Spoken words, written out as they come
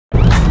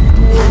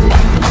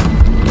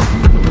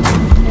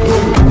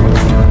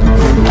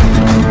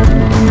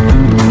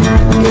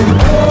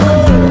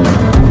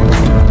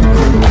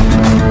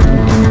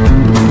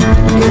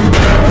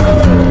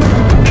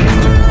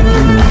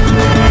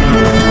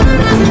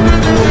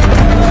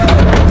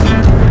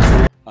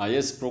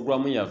Yes,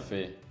 programu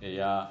yaffe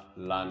eya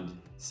Land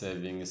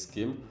Saving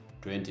Scheme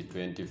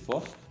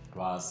 2024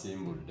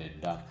 twasimbudde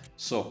dda.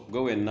 So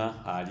gwe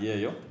wenna ali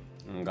eyo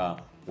nga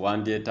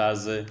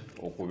wandyetaaze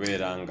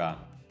okubeera nga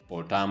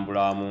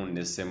otambula wamu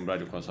ne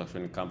Semblad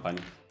Construction Company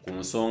ku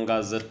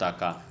nsonga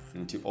z'ettaka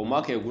nti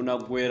omwaka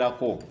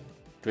egunaggweerako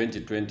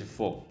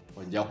 2024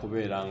 ojja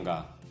kubeera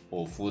nga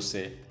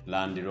ofuuse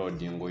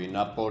landlord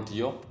ng'olina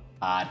potiyo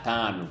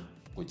 5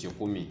 ku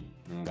 100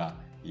 nga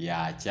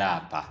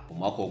yakyapa.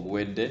 Omwaka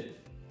oguwedde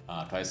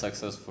twali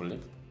successfully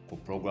ku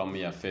programu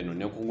yaffe eno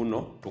ne ku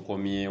guno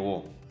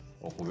tukomyewo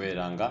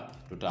okubeera nga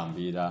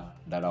tutambulira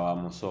ddala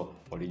wamu. So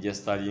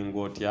oligestalinga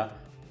otya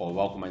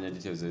oba okumanya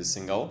details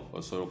ezisingawo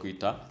osobola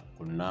okuyita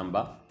ku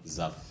namba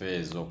zaffe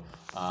ezo.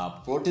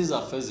 Ploti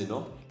zaffe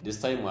zino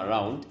this time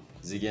around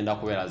zigenda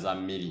kubeera za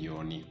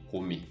miliyoni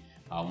 10.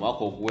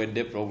 Omwaka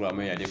oguwedde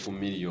programu yali ku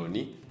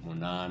miliyoni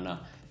 8.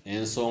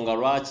 Ensonga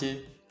lwaki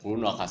ku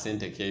luno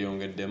akasente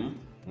keyongeddemu,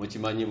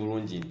 mukimanyi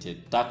bulungi nti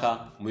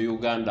ettaka mu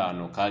Uganda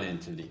ano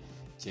currently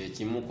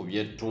kyekimu ku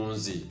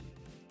byettunzi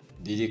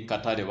liri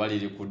katale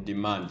baliri ku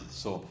demand.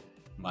 So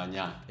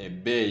manya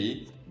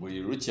ebbeeyi buli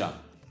lukya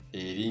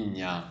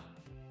erinnya.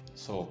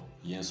 So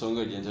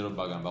yensonga egyentera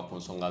bagamba ku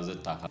nsonga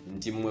z'ettaka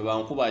nti mwe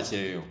bankuba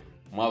kyeyo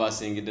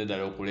mwabasingidde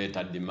ddala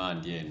okuleeta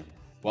demand eno,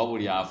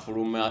 wabuli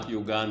afuluma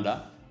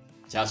Uganda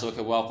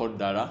kyasookebwako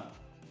ddala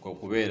kwe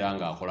kubeera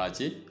ng'akola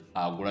ki,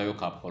 agulayo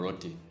ka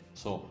poloti.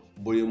 So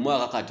buli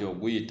mwaka kati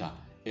oguyita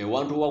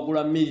ewantu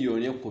wagula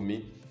miliyoni 10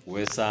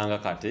 weesanga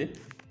kati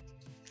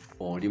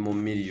oli mu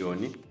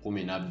miliyoni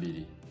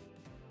 12,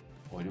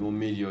 oli mu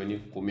miliyoni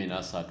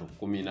 13,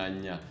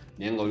 14,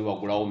 naye nga oli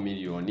wagulawo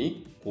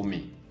miliyoni 10.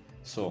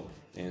 So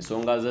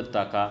ensonga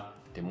z'ettaka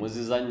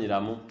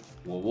temuzizanyiramu.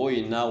 Woba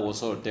oyina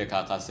wosobola oteeka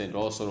akasente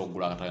oba osobola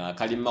okugula akataka nga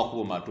kali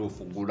makubo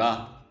matuufu,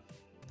 gula,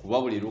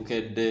 kuba buli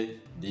lukedde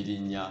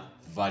lirinnya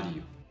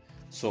value.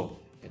 So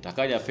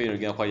ettaka lyaffe lino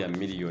ligenda kuba lya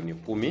miliyoni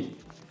 10.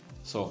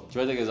 So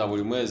kibategeeza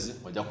buli mwezi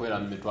ojja kubeera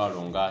mu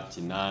mitwalo nga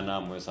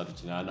 8 mu 3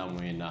 8 mu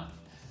 4.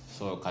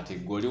 So kati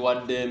goli wa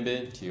ddembe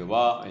nti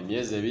oba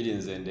emyezi 2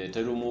 nze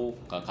ndeete lumu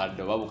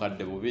kakadde oba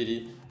bukadde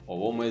 2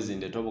 oba omwezi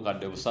ndeete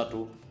obukadde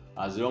 3,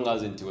 as long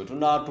as nti we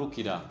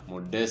tunaatuukira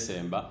mu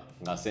December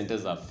nga sente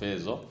zaffe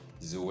ezo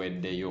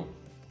ziweddeyo,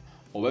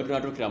 oba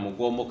tunaatuukira mu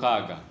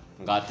Gwomukaaga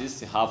nga at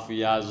least half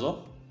yazo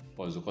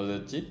ozikoze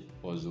ki,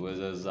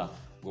 oziwezezza.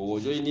 Gwe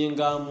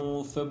ojoyininga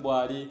mu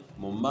February,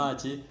 mu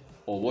March,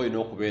 oba olina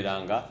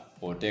okubeera nga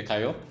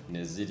oteekayo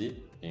ne ziri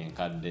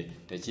enkadde.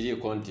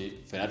 Tekiriiko nti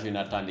ffenna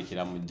tulina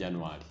tandikira mu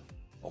January.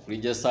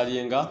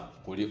 Okuligesalinga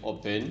kuli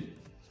open.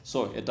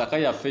 So ettaka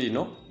lyaffe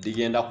lino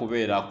ligenda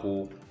kubeera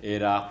ku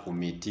era ku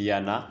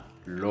Mityana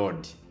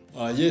Road.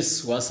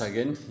 Yes, once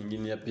again,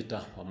 Engineer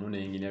Peter wamu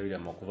ne Engineer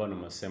William okuva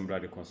no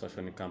Semblad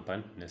Construction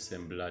Company ne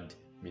Semblad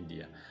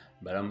Media.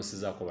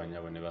 Balamusizaako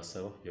banyabo ne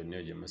basabo yonna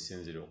eyo gye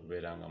musinzire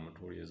okubeera nga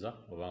mutuuliza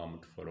oba nga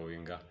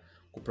mutufollowinga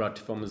ku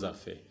platform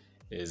zaffe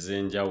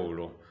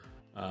ez'enjawulo.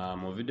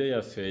 Mu video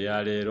yaffe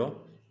eya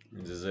leero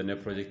nzize ne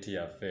project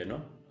yaffe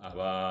eno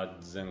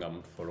abazze nga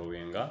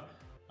mutufollowinga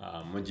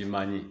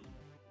mugimanyi.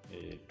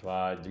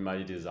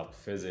 Twagimaliriza ku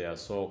phase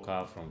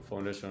eyasooka from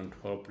foundation to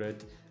whole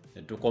plate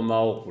ne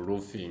tukomawo ku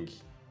roofing.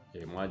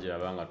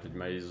 Mwagiraba nga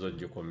tugimaliriza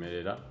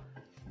ogikomerera.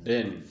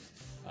 Then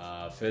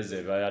phase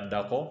eba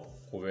yaddako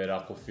kubeera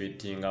ku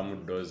fittingamu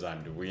doors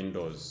and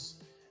windows.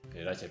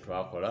 Era kye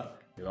twakola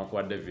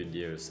newankubadde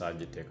video eyo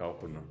saagiteekawo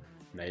kuno,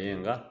 naye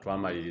nga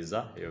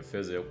twamaliriza eyo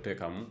phase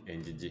ey'okuteekamu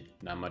engigi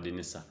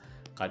n'amadinisa.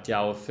 Kati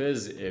awo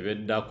phase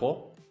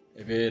ebeddako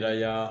ebeera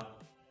ya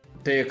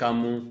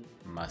kuteekamu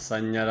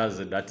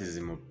masannyalaze, that is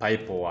mu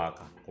Pipework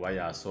kuba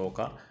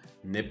yasooka,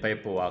 ne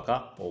Pipework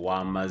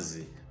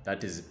ow'amazzi,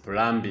 that is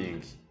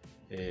plumbing.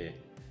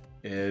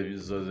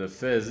 Ezo ze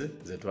phase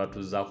ze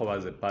twatuzzaako oba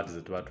ze part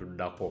ze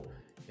twatuddako.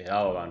 Era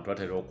abo abantu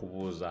batera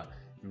okubuuza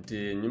nti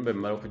ennyumba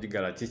emmala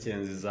okugigala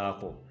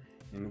kikyenzizaako,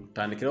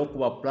 ntandikira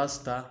okuba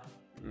plaster,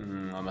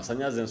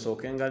 amasannyalaze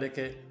nsooke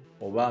ngaleke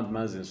oba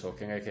amazzi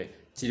nsooke ngaleke,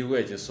 kiriwo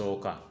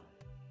ekisooka.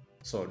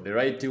 So the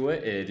right way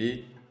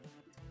eri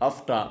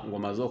after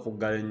ng'omaze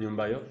okuggala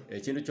ennyumba yo,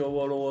 ekintu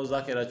ky'oba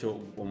olowoozaako era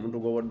omuntu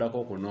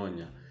gw'obaddako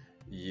okunoonya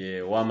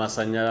ye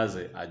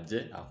w'amasannyalaze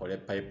ajje akole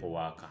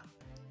Pipework,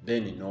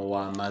 then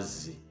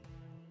n'ow'amazzi.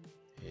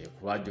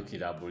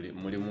 Kubajjukira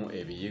mulimu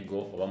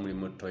ebiyigo oba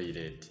mulimu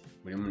toilet,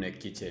 mulimu ne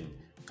kitchen.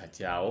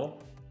 Kati awo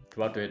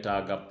tuba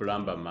twetaaga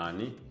plumber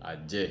man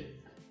ajje,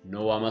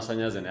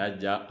 n'ow'amasannyalaze naye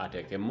ajja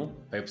ateekemu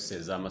pipes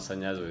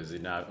ez'amasannyalaze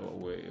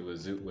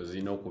we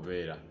zirina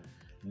okubeera.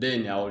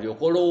 Then awo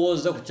olyoka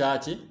olowooze ku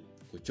kyaki,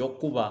 ku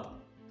kyokkuba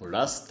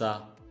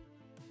plaster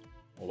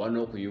oba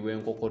n'okuyiwa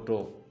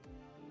enkokoto.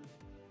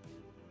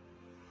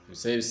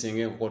 Ebiseera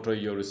ebisinga enkokoto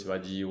yo oluusi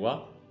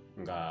bagiyiwa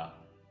nga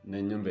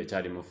n'ennyumba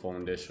ekyali mu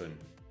foundation.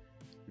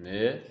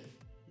 Naye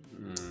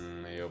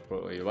eyo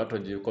oba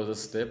togikoze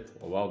step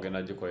oba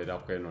ogenda gikolera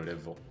ku eno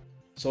level.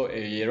 So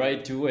ye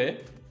right way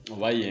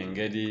oba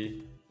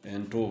yengeri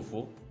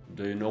entuufu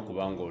gy'olina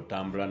okuba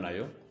ng'otambula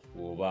nayo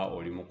oba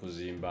oli mu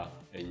kuzimba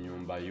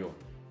ennyumba yo.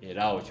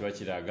 Era awo kiba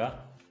kiraga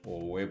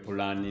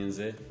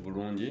owepulaninze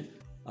bulungi.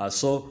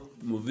 So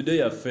mu video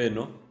yaffe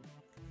eno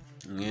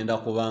ngenda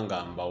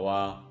kubanga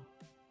mbawa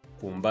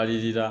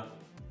kumbalirira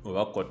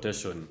oba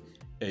quotation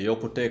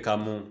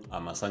ey'okuteekamu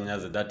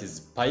amasannyalaze, that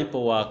is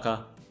Pipework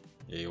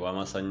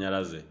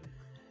ow'amasannyalaze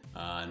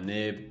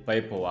ne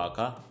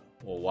Pipework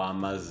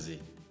ow'amazzi.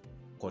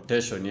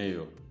 Quotation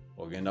eyo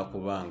ogenda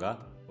kubanga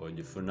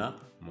ogifuna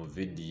mu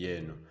video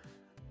eno.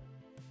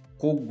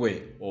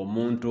 Kugwe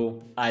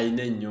omuntu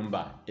ayina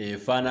ennyumba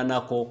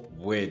efaananako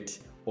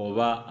bweti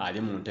oba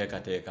ali mu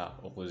nteekateeka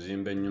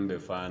okuzimba ennyumba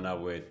efaanana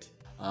bweti.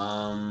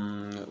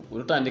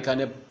 Tutandika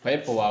ne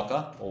Pipework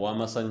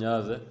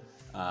ow'amasannyalaze,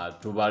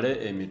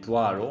 tubale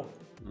emitwalo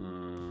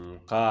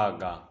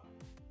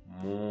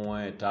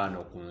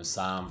 65 ku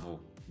 7,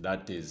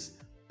 that is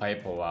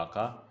Pipework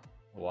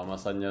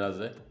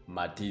ow'amasannyalaze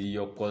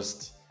material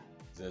cost,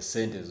 ze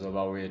sente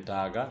zoba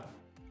weetaaga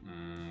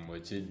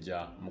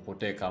bwekijja mu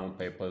kuteekamu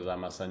pipe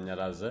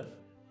z'amasannyalaze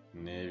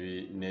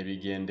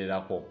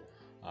n'ebigenderako.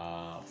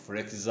 For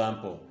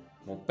example,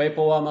 mu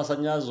pipe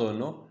w'amasannyalaze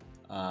ono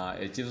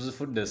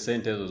ekizifudde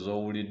sente ezo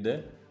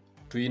z'owulidde,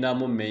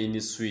 tuyinamu main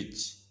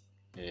switch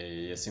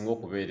esinga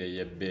okubeera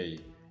ey'ebbeeyi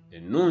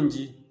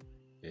ennungi,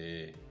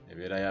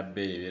 ebeera ya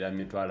bbeeyi, ebeera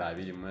mitwalo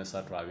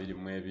 23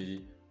 22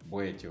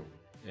 bwetyo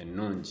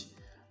ennungi,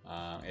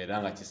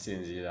 era nga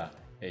kisinziira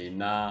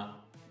eyina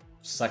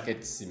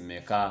sockets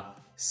mmeka,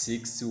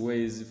 6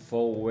 ways,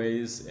 4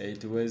 ways,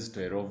 8 ways,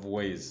 12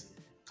 ways.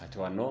 Kati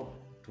wano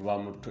tuba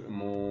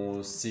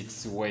mu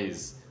 6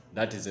 ways,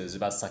 that is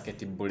eziba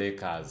circuit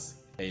breakers.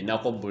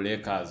 Eyinako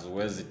breakers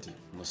weziti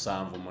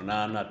 7,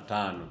 8,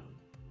 5.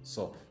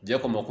 So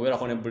gyekoma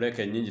okubeerako ne break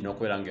ennyingi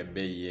n'okubeera nga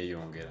ebbeeyi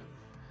yeeyongera.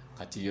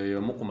 Kati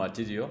yoyo mu ku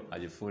material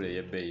agifuula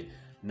ey'ebbeeyi.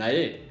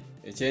 Naye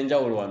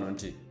ekyenjawulo wano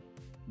nti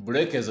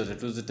break ezo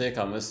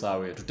tetuziteekamu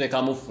essaawa eyo,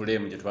 tuteekamu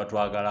frame gye tuba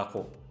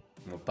twagalako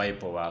mu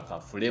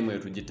Pipework. Frame eyo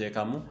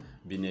tugiteekamu,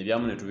 bino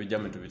ebyamu ne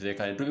tubijjamu ne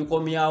tubiteeka ne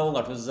tubikomyawo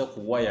nga tuzze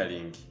ku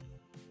wiring.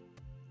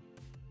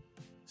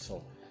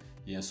 So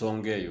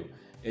y'ensonga eyo.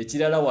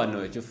 Ekirala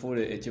wano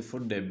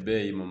ekifudde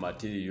ebbeeyi mu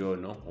material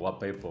ono owa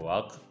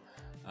Pipework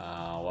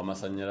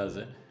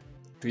w'amasannyalaze,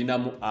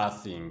 tuyinamu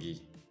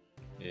earthing.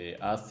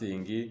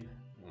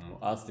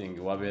 Earthing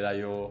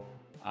wabeerayo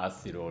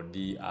earth rod,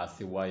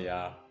 earth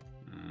wire,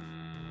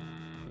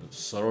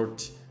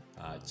 salt,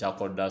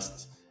 charcoal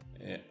dust.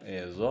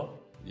 Ezo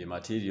ye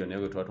material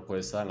naye tuba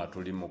tukozesa nga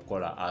tuli mu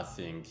kukola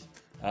earthing.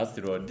 Earth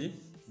rod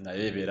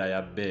naye ebeera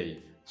ya bbeeyi.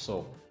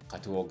 So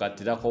kati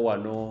wogattirako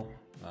wano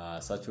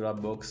circular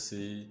box,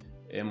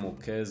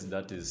 MKs,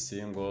 that is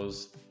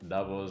singles,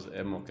 doubles.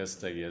 MKs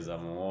tegeeza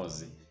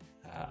muwoozi.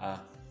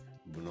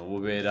 Buno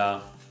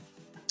bubeera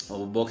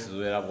obubox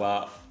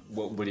bubeera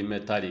buli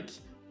metallic,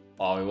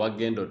 awe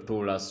wagenda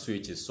otuula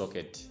switch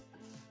socket.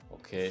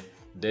 Okay,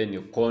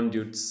 then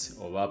conduits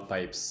oba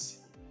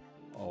pipes,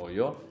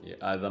 oyo ye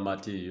other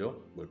material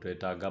gwe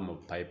twetaaga mu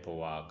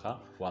Pipework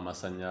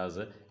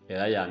w'amasannyalaze,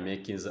 era ya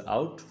makings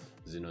out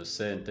zino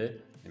sente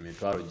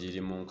emitwalo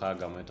giri mu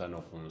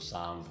 65 ku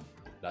 7,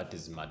 that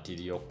is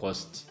material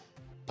cost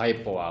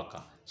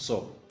Pipework.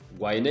 So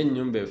gwalina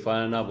ennyumba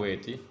efaanana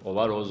bweti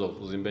oba lowooza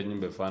okuzimba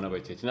ennyumba efaanana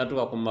bweti,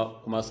 ekinatuuka ku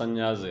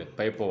masannyalaze,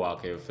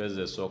 Pipework eyo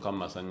feeza esooka mu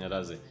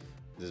masannyalaze,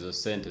 zizo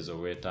sente zo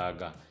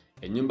weetaaga.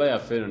 Ennyumba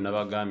yaffe eno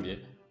nabagambye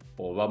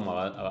oba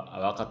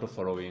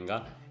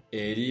abakatufollowinga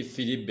eri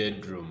 3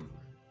 bedroom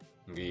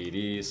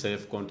ng'eri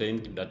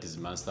self-contained, that is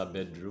master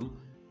bedroom.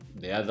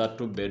 The other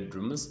 2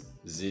 bedrooms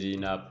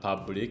zirina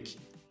public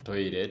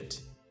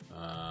toilet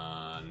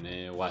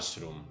ne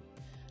washroom.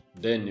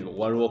 Then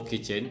waliwo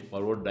kitchen,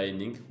 waliwo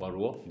dining,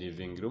 waliwo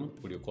living room,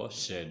 kuliko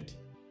shed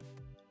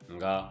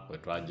nga bwe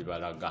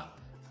twagibalaga.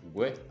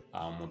 Gwe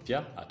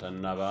amupya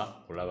atannaba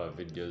kulaba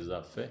video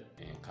zaffe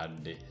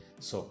enkadde.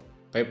 So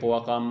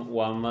Pipework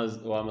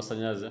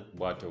w'amasannyalaze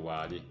bw'atyo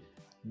bwali.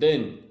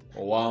 Then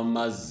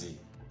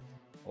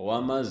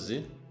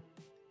ow'amazzi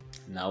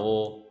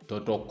nawo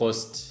total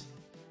cost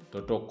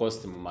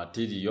mu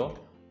material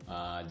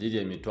giri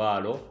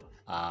emitwalo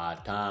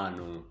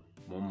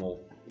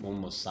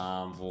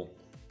 57,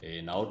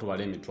 nawo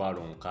tubale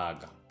emitwalo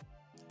 6,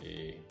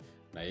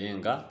 naye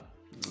nga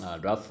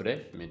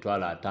roughly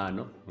emitwalo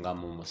 5 nga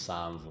mu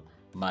 7.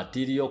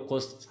 Material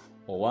cost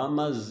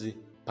ow'amazzi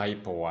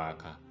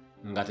Pipework,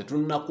 nga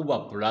tetunnakuba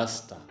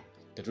plaster,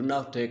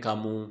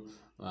 tetunnateekamu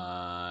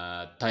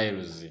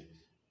tiles,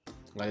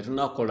 nga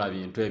tetunnakola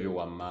bintu ebyo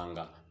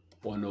wammanga,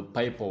 ono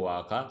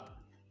Pipework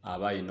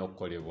aba alina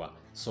okukolebwa.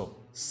 So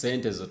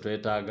sente zo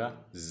twetaaga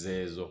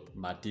zeezo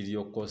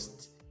material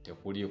cost,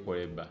 tekuliiko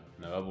leba.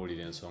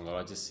 Nababuulira ensonga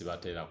lwaki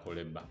sibateerako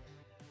leba.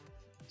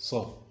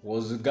 So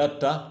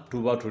wozigatta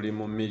tuba tuli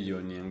mu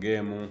miliyoni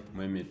ng'emu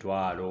mu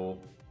emitwalo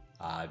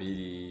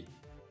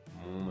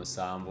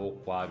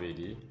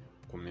 27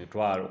 ku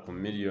 2 ku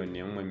miliyoni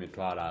emu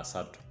emitwalo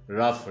 3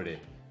 roughly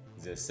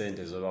ze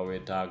sente zoba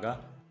weetaaga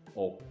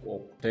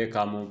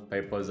okuteekamu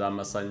pipe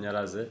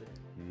z'amasannyalaze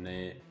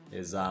ne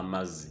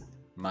ez'amazzi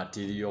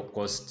material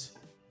cost.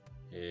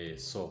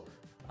 So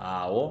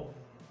awo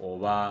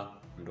oba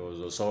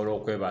ndowooza osobola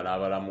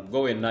okwebalabalamu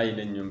gwe wenna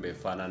alina ennyumba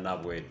efaanana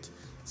bweti.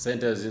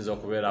 Sente ziyinza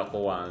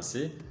okubeerako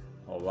wansi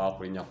oba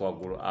kulinnya ku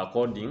waggulu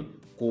according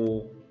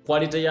ku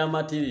quality ya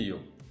material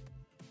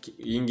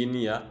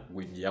engineer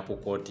gwe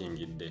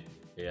yakukotingidde.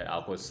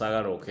 Ako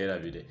saagala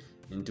okeerabire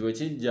nti bwe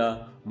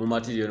kijja mu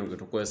material eno gwe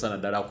tukozesa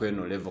naddala ku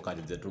eno level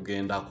kati ze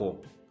tugendako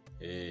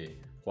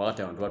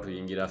kwakati abantu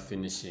batuyingira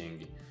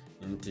finishing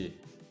nti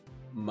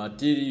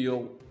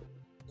material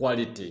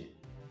quality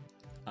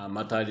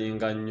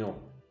amatalinga nnyo.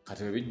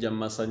 Kati bwe bijja mu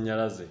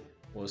masannyalaze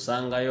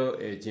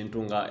osangayo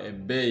ekintu nga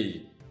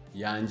ebbeeyi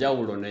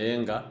yanjawulo naye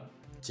nga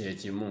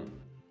kyekimu.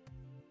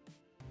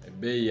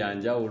 Ebbeeyi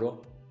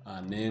yanjawulo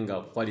naye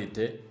nga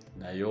quality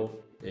nayo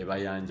eba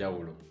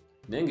yanjawulo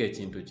naye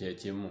ng'ekintu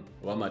kyekimu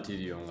oba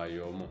material nga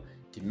y'omu.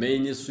 Ti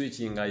main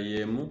switch nga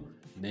y'emu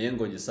naye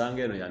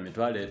ng'ogisanga eno ya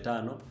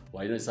 $5,000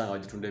 walina ogisanga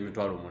bagitunda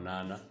 $8,000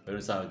 walina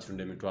ogisanga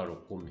bagitunda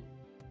 $10,000.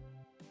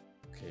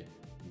 Okay.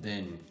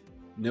 Then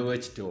ne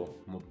wekityo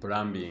mu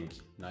plumbing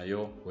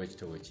nayo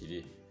wekityo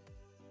wekiri.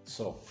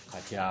 So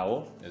kati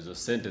awo ezo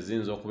sente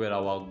ziyinza okubeera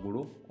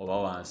waggulu oba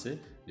wansi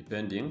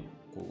depending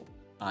ku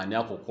ani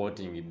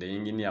akukotingidde,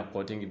 engineer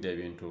akukotingidde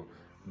ebintu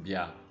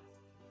bya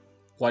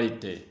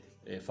quality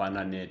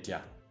efaanana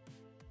etya.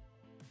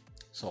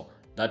 So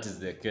that is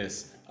the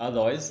case.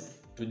 Otherwise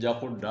tujja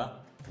kudda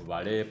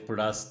tubale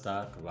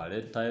plaster,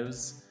 tubale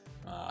tiles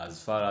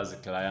as far as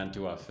client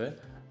waffe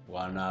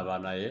wanaaba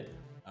naye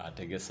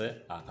ategese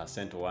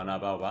akasente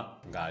wanaaba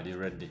ng'ali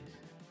ready.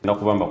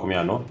 Ndakubamba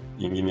kumyano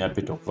engineer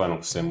Peter okuva no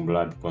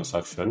Blood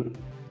Construction,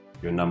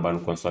 your number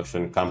 1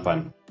 construction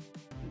company.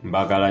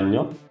 Mbagala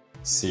nnyo.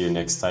 See you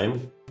next time.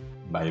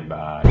 Bye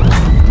bye.